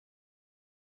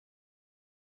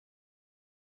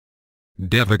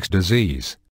Devic's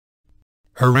disease.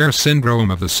 A rare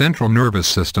syndrome of the central nervous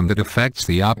system that affects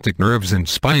the optic nerves and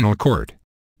spinal cord.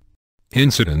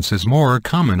 Incidence is more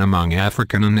common among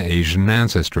African and Asian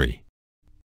ancestry.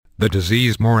 The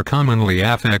disease more commonly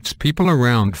affects people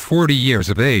around 40 years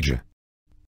of age.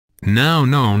 Now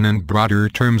known in broader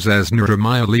terms as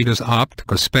neuromyelitis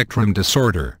optica spectrum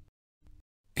disorder.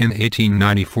 In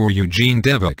 1894, Eugene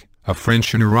Devic, a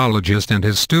French neurologist, and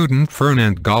his student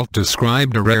Fernand Galt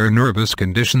described a rare nervous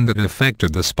condition that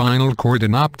affected the spinal cord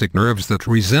and optic nerves that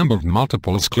resembled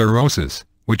multiple sclerosis,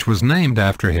 which was named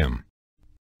after him.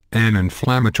 An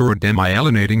inflammatory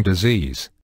demyelinating disease.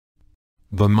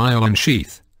 The myelin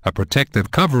sheath, a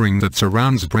protective covering that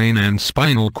surrounds brain and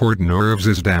spinal cord nerves,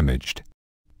 is damaged.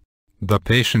 The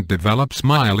patient develops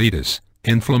myelitis,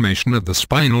 inflammation of the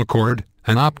spinal cord,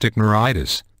 and optic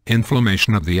neuritis,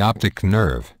 inflammation of the optic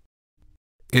nerve.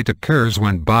 It occurs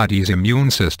when body's immune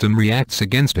system reacts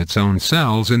against its own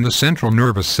cells in the central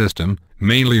nervous system,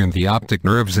 mainly in the optic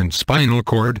nerves and spinal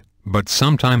cord, but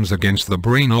sometimes against the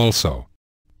brain also.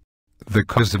 The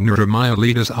cause of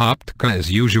neuromyelitis optica is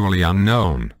usually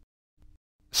unknown.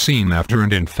 Seen after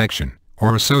an infection,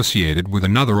 or associated with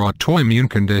another autoimmune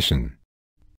condition.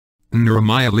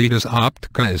 Neuromyelitis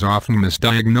optica is often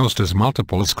misdiagnosed as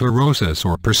multiple sclerosis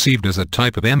or perceived as a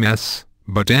type of MS,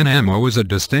 but NMO is a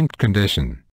distinct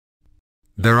condition.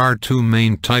 There are two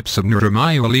main types of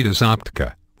neuromyelitis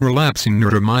optica, relapsing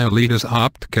neuromyelitis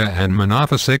optica and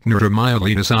monophasic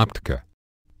neuromyelitis optica.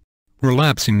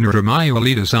 Relapsing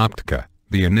neuromyelitis optica,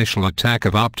 the initial attack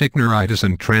of optic neuritis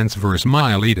and transverse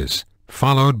myelitis,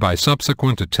 followed by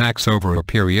subsequent attacks over a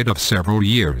period of several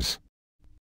years.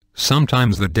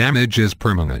 Sometimes the damage is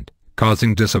permanent,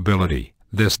 causing disability.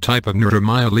 This type of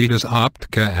neuromyelitis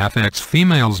optica affects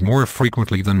females more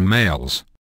frequently than males.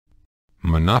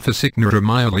 Monophasic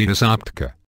neuromyelitis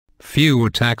optica. Few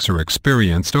attacks are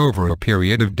experienced over a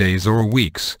period of days or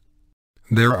weeks.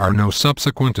 There are no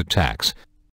subsequent attacks.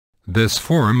 This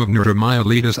form of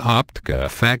neuromyelitis optica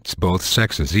affects both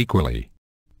sexes equally.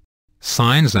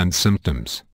 Signs and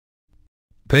symptoms.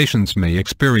 Patients may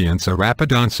experience a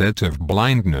rapid onset of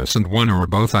blindness in one or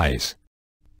both eyes,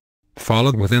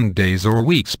 followed within days or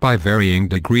weeks by varying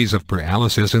degrees of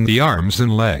paralysis in the arms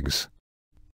and legs.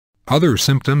 Other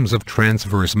symptoms of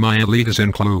transverse myelitis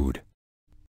include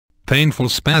painful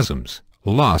spasms,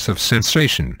 loss of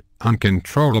sensation,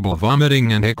 uncontrollable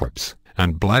vomiting and hiccups,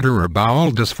 and bladder or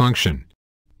bowel dysfunction.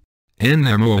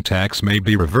 NMO attacks may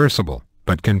be reversible,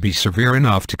 but can be severe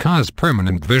enough to cause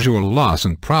permanent visual loss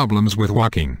and problems with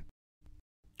walking.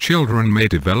 Children may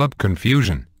develop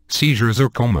confusion, seizures or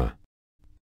coma.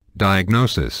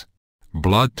 Diagnosis.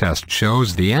 Blood test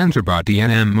shows the antibody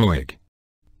NMOIG.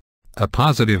 A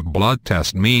positive blood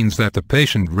test means that the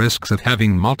patient risks of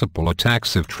having multiple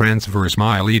attacks of transverse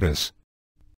myelitis.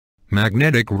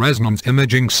 Magnetic resonance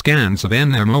imaging scans of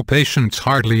NMO patients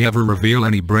hardly ever reveal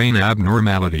any brain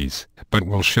abnormalities, but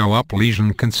will show up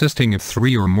lesion consisting of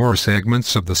 3 or more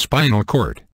segments of the spinal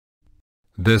cord.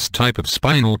 This type of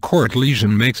spinal cord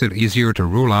lesion makes it easier to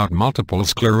rule out multiple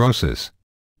sclerosis.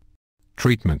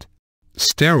 Treatment.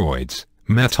 Steroids,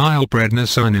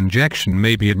 methylprednisolone injection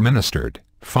may be administered,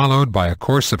 followed by a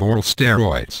course of oral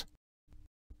steroids.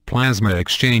 Plasma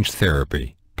exchange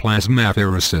therapy,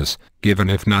 plasmapheresis, given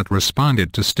if not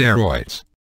responded to steroids.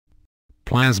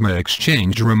 Plasma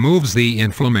exchange removes the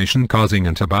inflammation-causing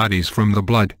antibodies from the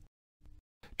blood.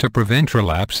 To prevent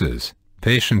relapses,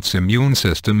 patient's immune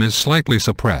system is slightly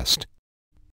suppressed.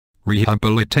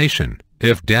 Rehabilitation,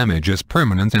 if damage is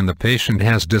permanent and the patient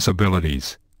has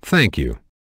disabilities. Thank you.